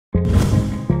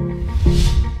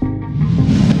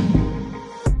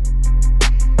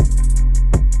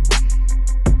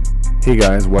Hey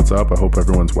guys, what's up? I hope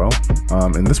everyone's well.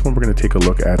 In this one, we're going to take a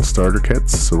look at starter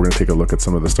kits. So we're going to take a look at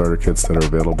some of the starter kits that are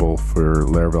available for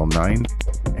Laravel 9,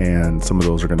 and some of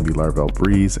those are going to be Laravel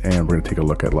Breeze, and we're going to take a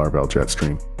look at Laravel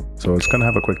Jetstream. So it's going to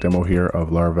have a quick demo here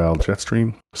of Laravel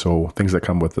Jetstream. So things that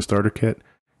come with the starter kit,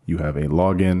 you have a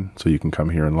login, so you can come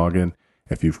here and log in.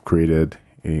 If you've created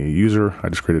a user, I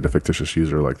just created a fictitious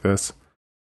user like this,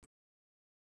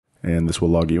 and this will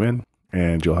log you in,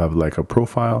 and you'll have like a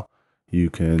profile. You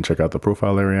can check out the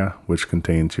profile area, which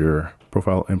contains your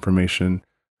profile information,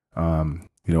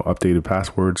 updated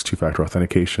passwords, two-factor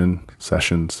authentication,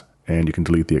 sessions, and you can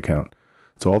delete the account.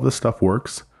 So all this stuff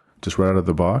works just right out of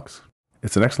the box.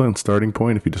 It's an excellent starting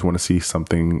point if you just want to see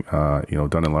something, done in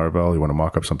Laravel. You want to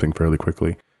mock up something fairly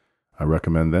quickly. I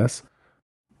recommend this.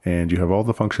 And you have all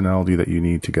the functionality that you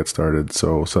need to get started.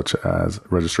 So such as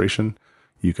registration.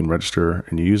 You can register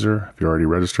a new user. If you're already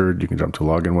registered, you can jump to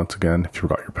login once again if you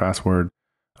forgot your password.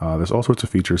 There's all sorts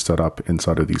of features set up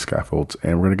inside of these scaffolds,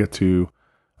 and we're going to get to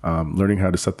learning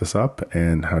how to set this up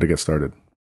and how to get started.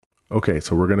 Okay,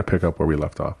 so we're going to pick up where we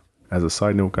left off. As a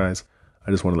side note, guys,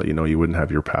 I just want to let you know you wouldn't have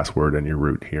your password and your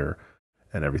root here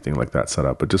and everything like that set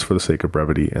up, but just for the sake of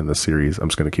brevity in this series, I'm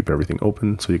just going to keep everything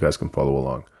open so you guys can follow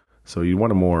along. So you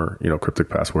want a more, cryptic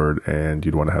password, and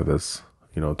you'd want to have this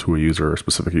to a user or a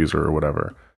specific user or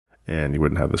whatever, and you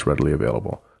wouldn't have this readily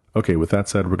available. Okay, with that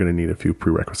said, we're going to need a few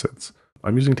prerequisites.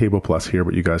 I'm using Table Plus here,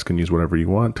 but you guys can use whatever you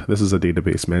want. This is a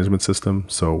database management system,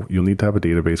 so you'll need to have a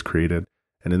database created.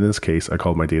 And in this case, I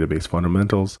called my database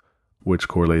fundamentals, which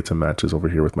correlates and matches over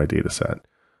here with my data set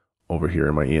over here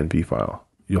in my env file.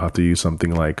 You'll have to use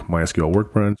something like MySQL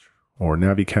Workbench or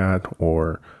Navicat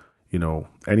or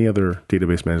any other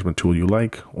database management tool you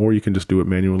like, or you can just do it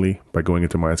manually by going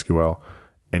into MySQL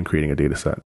and creating a data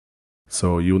set.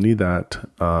 So you'll need that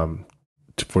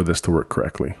for this to work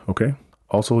correctly, okay?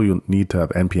 Also, you'll need to have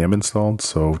NPM installed,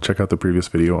 so check out the previous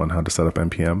video on how to set up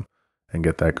NPM and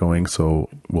get that going, so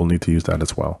we'll need to use that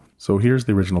as well. So here's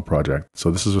the original project.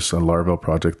 So this is just a Laravel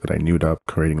project that I newed up,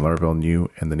 creating Laravel new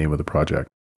and the name of the project,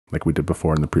 like we did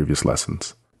before in the previous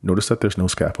lessons. Notice that there's no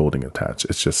scaffolding attached.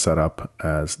 It's just set up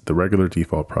as the regular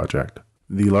default project.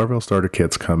 The Laravel starter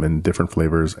kits come in different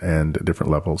flavors and different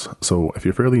levels. So if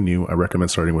you're fairly new, I recommend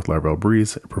starting with Laravel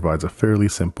Breeze. It provides a fairly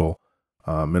simple,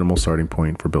 minimal starting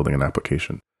point for building an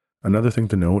application. Another thing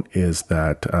to note is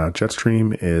that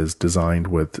Jetstream is designed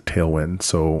with Tailwind.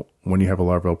 So when you have a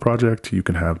Laravel project, you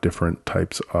can have different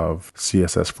types of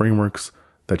CSS frameworks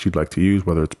that you'd like to use,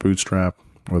 whether it's Bootstrap,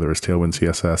 whether it's Tailwind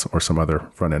CSS, or some other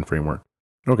front-end framework.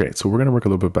 Okay, so we're going to work a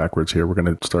little bit backwards here. We're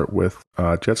going to start with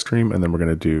Jetstream, and then we're going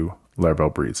to do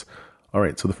Laravel Breeze. All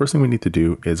right, so the first thing we need to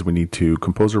do is we need to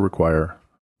compose or require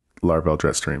Laravel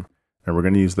Jetstream, and we're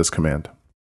going to use this command.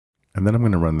 And then I'm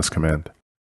going to run this command.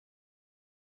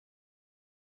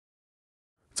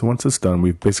 So once it's done,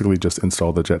 we've basically just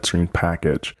installed the Jetstream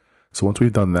package. So once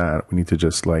we've done that, we need to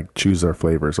just choose our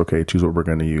flavors. Okay, choose what we're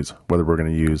going to use, whether we're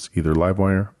going to use either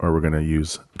livewire or we're going to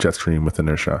use Jetstream with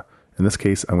Inertia. In this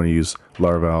case, I'm going to use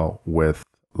Laravel with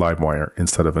livewire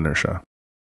instead of Inertia.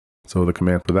 So the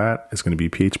command for that is going to be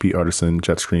php artisan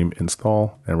jetstream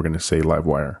install, and we're going to say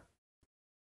livewire.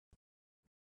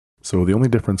 So the only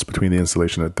difference between the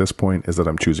installation at this point is that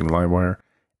I'm choosing livewire.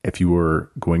 If you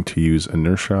were going to use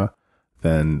Inertia,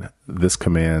 then this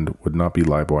command would not be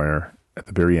livewire. At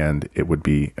the very end, it would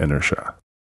be Inertia.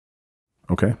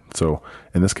 Okay, so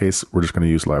in this case, we're just going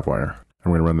to use livewire,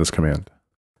 and we're going to run this command.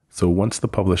 So once the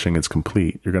publishing is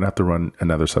complete, you're going to have to run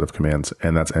another set of commands,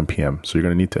 and that's npm. So you're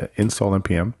going to need to install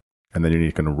npm, and then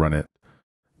you're going to run it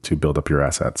to build up your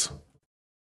assets.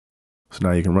 So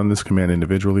now you can run this command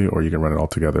individually, or you can run it all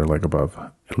together like above.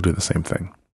 It'll do the same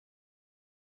thing.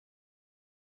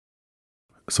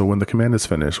 So when the command is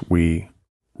finished, we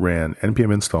ran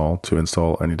npm install to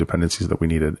install any dependencies that we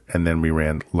needed, and then we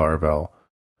ran Laravel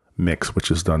mix, which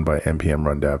is done by npm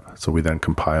run dev. So we then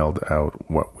compiled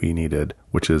out what we needed,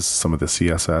 which is some of the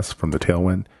CSS from the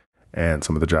Tailwind and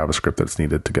some of the JavaScript that's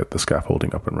needed to get the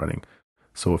scaffolding up and running.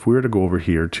 So if we were to go over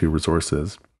here to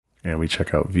resources and we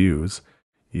check out views,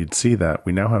 you'd see that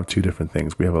we now have two different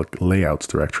things. We have a layouts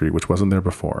directory, which wasn't there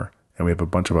before, and we have a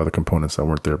bunch of other components that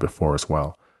weren't there before as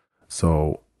well.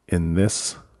 So in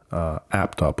this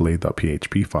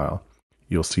app.blade.php file,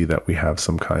 you'll see that we have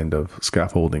some kind of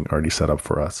scaffolding already set up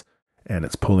for us, and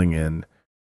it's pulling in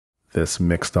this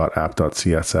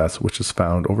mix.app.css, which is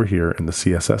found over here in the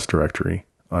CSS directory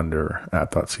under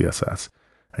app.css.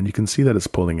 And you can see that it's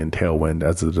pulling in Tailwind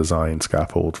as the design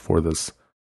scaffold for this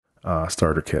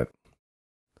starter kit.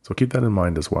 So keep that in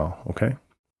mind as well, okay?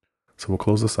 So we'll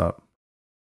close this up.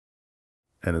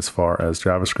 And as far as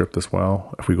JavaScript as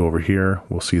well, if we go over here,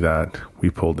 we'll see that we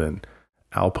pulled in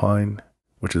Alpine,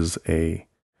 which is a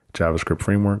JavaScript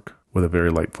framework with a very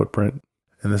light footprint.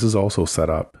 And this is also set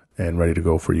up and ready to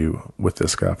go for you with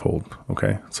this scaffold.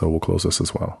 Okay, so we'll close this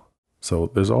as well.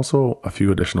 So there's also a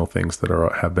few additional things that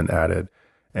have been added,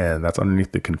 and that's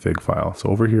underneath the config file. So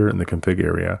over here in the config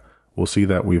area, we'll see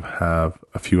that we have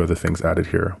a few other things added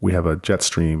here. We have a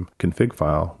Jetstream config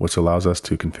file, which allows us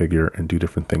to configure and do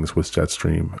different things with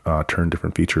Jetstream, turn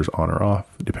different features on or off,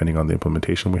 depending on the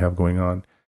implementation we have going on.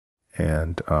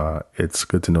 And it's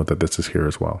good to note that this is here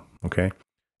as well. Okay.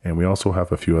 And we also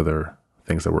have a few other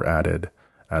things that were added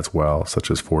as well,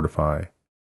 such as Fortify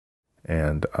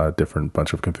and a different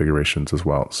bunch of configurations as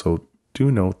well. So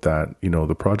do note that,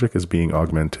 the project is being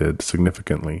augmented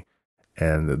significantly,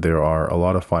 and there are a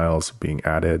lot of files being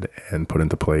added and put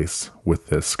into place with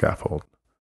this scaffold.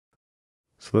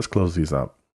 So let's close these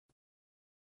up.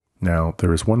 Now,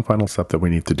 there is one final step that we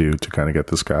need to do to kind of get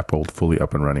the scaffold fully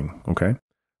up and running. Okay.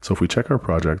 So if we check our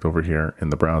project over here in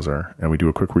the browser and we do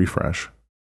a quick refresh,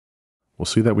 we'll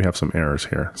see that we have some errors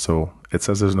here. So it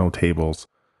says there's no tables,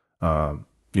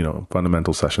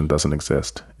 fundamental session doesn't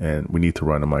exist, and we need to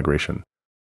run a migration.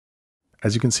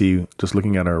 As you can see, just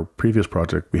looking at our previous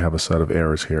project, we have a set of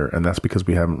errors here, and that's because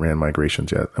we haven't ran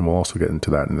migrations yet, and we'll also get into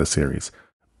that in this series.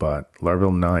 But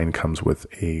Laravel 9 comes with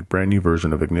a brand new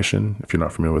version of Ignition. If you're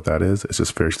not familiar with what that is, it's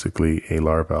just basically a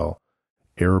Laravel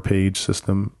error page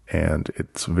system, and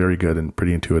it's very good and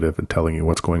pretty intuitive in telling you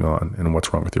what's going on and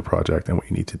what's wrong with your project and what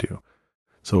you need to do.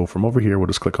 So from over here, we'll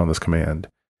just click on this command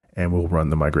and we'll run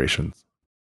the migrations.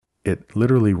 It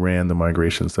literally ran the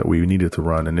migrations that we needed to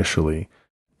run initially,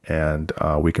 and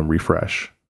we can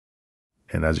refresh.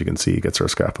 And as you can see, it gets our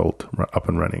scaffold up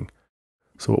and running.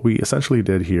 So what we essentially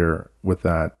did here with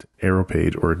that arrow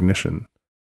page or ignition,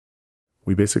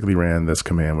 we basically ran this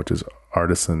command, which is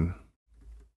artisan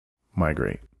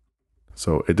migrate.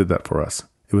 So it did that for us.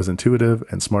 It was intuitive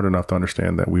and smart enough to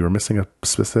understand that we were missing a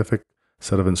specific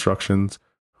set of instructions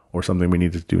or something we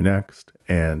needed to do next,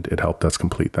 and it helped us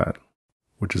complete that,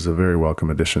 which is a very welcome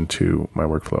addition to my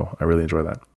workflow. I really enjoy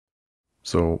that.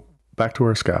 So back to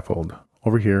our scaffold.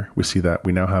 Over here, we see that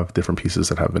we now have different pieces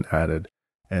that have been added,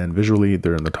 and visually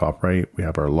they're in the top right. We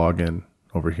have our login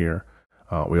over here.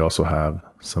 We also have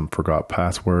some forgot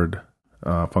password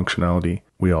functionality.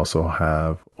 We also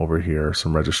have over here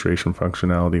some registration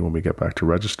functionality when we get back to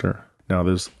register. Now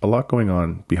there's a lot going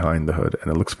on behind the hood,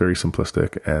 and it looks very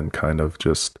simplistic and kind of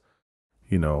just,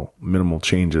 minimal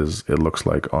changes it looks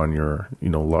like on your,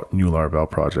 new Laravel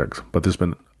projects, but there's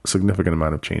been a significant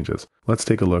amount of changes. Let's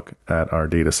take a look at our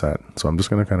data set. So I'm just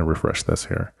going to kind of refresh this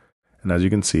here. And as you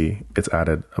can see, it's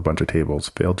added a bunch of tables: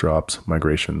 failed drops,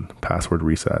 migration, password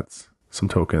resets, some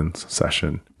tokens,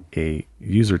 session, a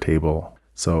user table.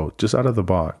 So just out of the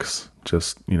box,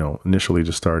 just, initially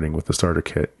just starting with the starter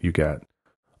kit, you get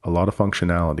a lot of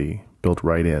functionality built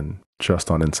right in just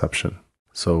on inception.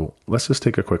 So let's just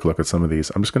take a quick look at some of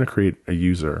these. I'm just going to create a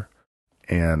user,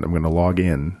 and I'm going to log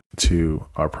in to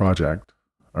our project,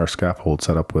 our scaffold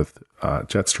set up with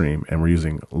Jetstream, and we're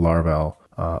using Laravel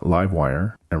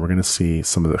livewire, and we're going to see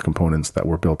some of the components that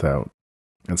were built out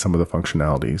and some of the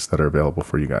functionalities that are available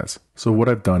for you guys. So what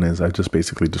I've done is I've just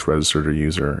basically just registered a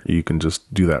user. You can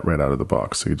just do that right out of the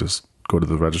box. So you just go to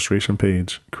the registration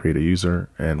page, create a user,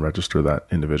 and register that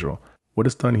individual. What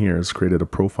it's done here is created a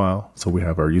profile. So we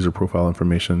have our user profile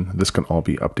information. This can all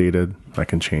be updated. I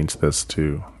can change this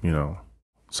to,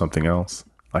 something else.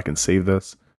 I can save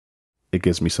this. It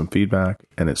gives me some feedback,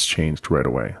 and it's changed right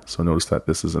away. So notice that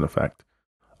this is in effect.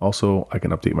 Also, I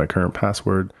can update my current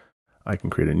password. I can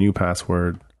create a new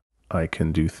password. I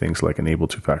can do things like enable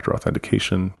two-factor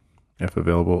authentication if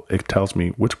available. It tells me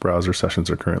which browser sessions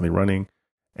are currently running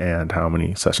and how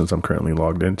many sessions I'm currently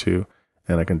logged into,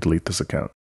 and I can delete this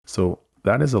account. So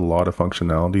that is a lot of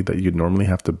functionality that you'd normally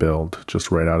have to build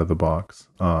just right out of the box.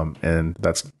 And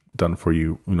that's done for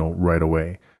you, right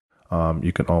away.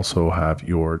 You can also have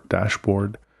your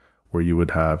dashboard where you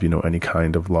would have, any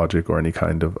kind of logic or any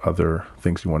kind of other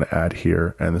things you want to add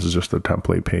here. And this is just a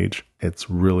template page. It's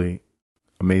really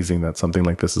amazing that something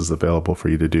like this is available for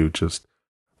you to do just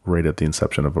right at the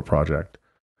inception of a project.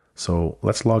 So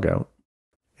let's log out.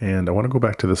 And I want to go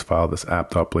back to this file, this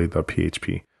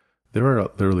app.blade.php. There are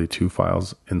literally two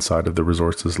files inside of the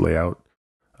resources layout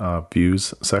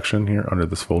views section here under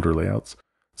this folder layouts.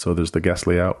 So there's the guest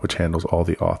layout, which handles all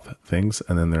the auth things.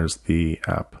 And then there's the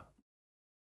app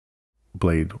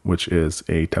blade, which is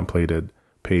a templated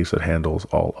page that handles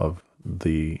all of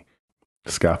the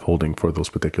scaffolding for those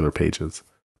particular pages.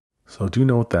 So do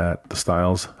note that the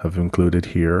styles have included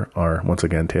here are, once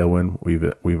again, Tailwind.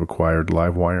 We've acquired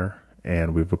Livewire,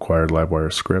 and we've acquired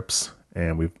Livewire scripts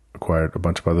and we've acquired a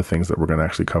bunch of other things that we're going to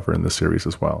actually cover in this series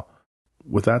as well.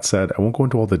 With that said, I won't go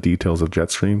into all the details of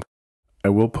Jetstream. I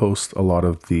will post a lot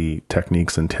of the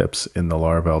techniques and tips in the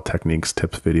Laravel techniques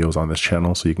tips videos on this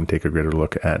channel, so you can take a greater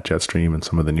look at Jetstream and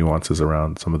some of the nuances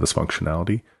around some of this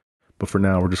functionality. But for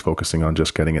now, we're just focusing on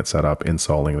just getting it set up,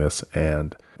 installing this,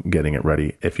 and getting it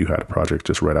ready if you had a project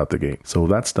just right out the gate. So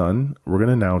that's done. We're going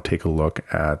to now take a look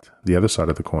at the other side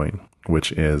of the coin,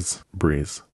 which is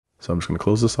Breeze. So I'm just going to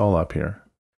close this all up here.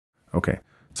 Okay,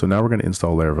 so now we're going to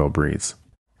install Laravel Breeze.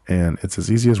 And it's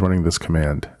as easy as running this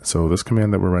command. So this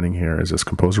command that we're running here is just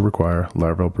composer require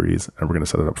Laravel Breeze, and we're going to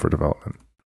set it up for development.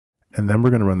 And then we're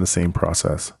going to run the same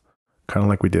process, kind of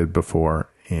like we did before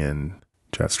in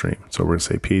Jetstream. So we're going to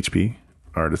say PHP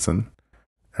artisan,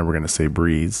 and we're going to say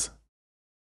Breeze,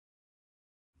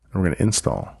 and we're going to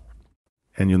install.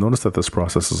 And you'll notice that this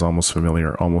process is almost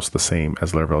familiar, almost the same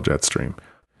as Laravel Jetstream.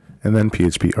 And then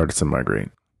PHP artisan migrate.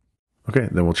 Okay,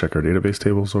 then we'll check our database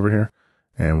tables over here,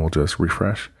 and we'll just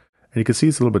refresh. And you can see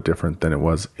it's a little bit different than it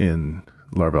was in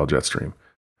Laravel Jetstream.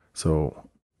 So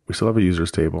we still have a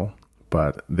users table,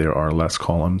 but there are less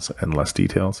columns and less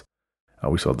details.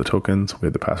 We still have the tokens, we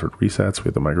have the password resets, we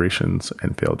have the migrations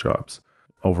and failed jobs.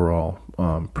 Overall,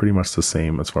 pretty much the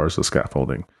same as far as the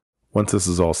scaffolding. Once this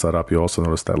is all set up, you'll also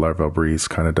notice that Laravel Breeze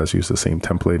kind of does use the same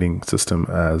templating system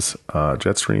as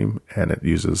Jetstream, and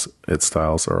its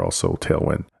styles are also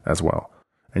Tailwind as well.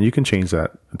 And you can change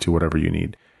that to whatever you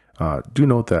need. Do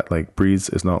note that like Breeze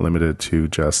is not limited to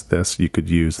just this. You could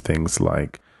use things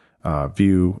like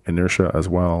Vue, Inertia as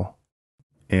well,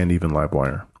 and even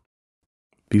livewire.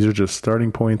 These are just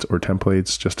starting points or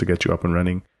templates just to get you up and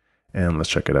running. And let's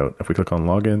check it out. If we click on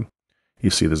login, you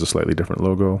see there's a slightly different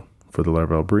logo for the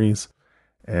Laravel Breeze.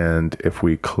 And if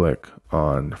we click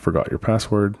on forgot your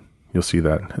password, you'll see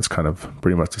that it's kind of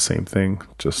pretty much the same thing,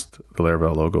 just the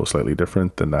Laravel logo is slightly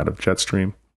different than that of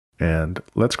Jetstream. And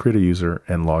let's create a user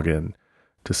and log in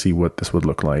to see what this would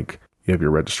look like. You have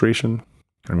your registration.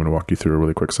 I'm going to walk you through a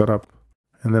really quick setup,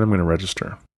 and then I'm going to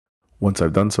register. Once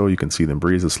I've done so, you can see the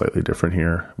Breeze is slightly different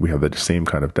here. We have the same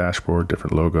kind of dashboard,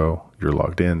 different logo. You're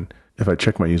logged in. If I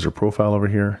check my user profile over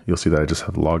here, you'll see that I just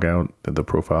have log out, that the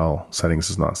profile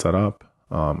settings is not set up.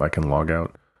 I can log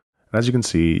out. And as you can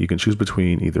see, you can choose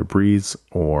between either Breeze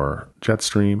or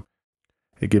Jetstream.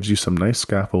 It gives you some nice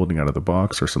scaffolding out of the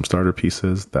box or some starter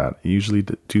pieces that usually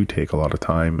do take a lot of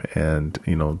time and,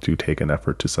 do take an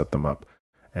effort to set them up.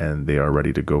 And they are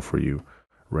ready to go for you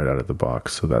right out of the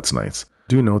box. So that's nice.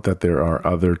 Do note that there are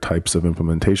other types of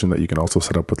implementation that you can also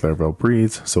set up with Laravel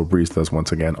Breeze. So Breeze does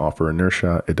once again offer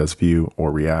Inertia, it does Vue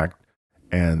or React,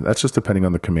 and that's just depending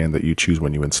on the command that you choose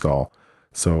when you install.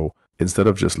 So instead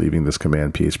of just leaving this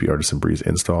command PHP artisan Breeze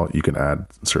install, you can add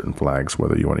certain flags,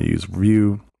 whether you want to use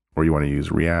Vue or you want to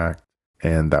use React,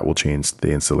 and that will change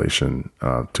the installation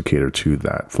to cater to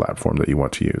that platform that you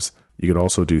want to use. You could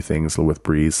also do things with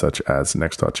Breeze such as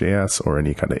next.js or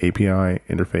any kind of API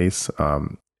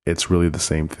interface. It's really the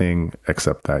same thing,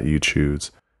 except that you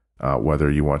choose whether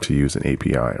you want to use an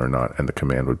API or not, and the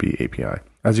command would be API.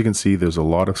 As you can see, there's a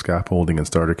lot of scaffolding and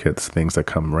starter kits, things that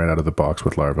come right out of the box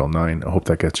with Laravel 9. I hope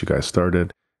that gets you guys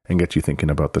started and get you thinking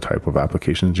about the type of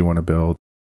applications you want to build.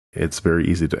 It's very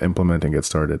easy to implement and get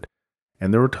started.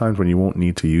 And there are times when you won't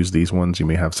need to use these ones. You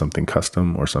may have something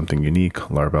custom or something unique.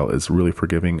 Laravel is really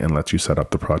forgiving and lets you set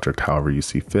up the project however you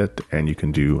see fit, and you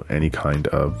can do any kind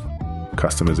of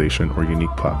customization or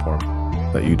unique platform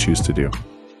that you choose to do.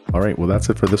 All right, well, that's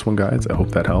it for this one, guys. I hope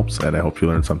that helps, and I hope you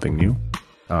learned something new.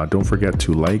 Don't forget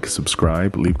to like,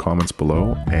 subscribe, leave comments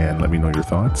below, and let me know your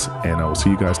thoughts. And I will see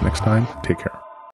you guys next time. Take care.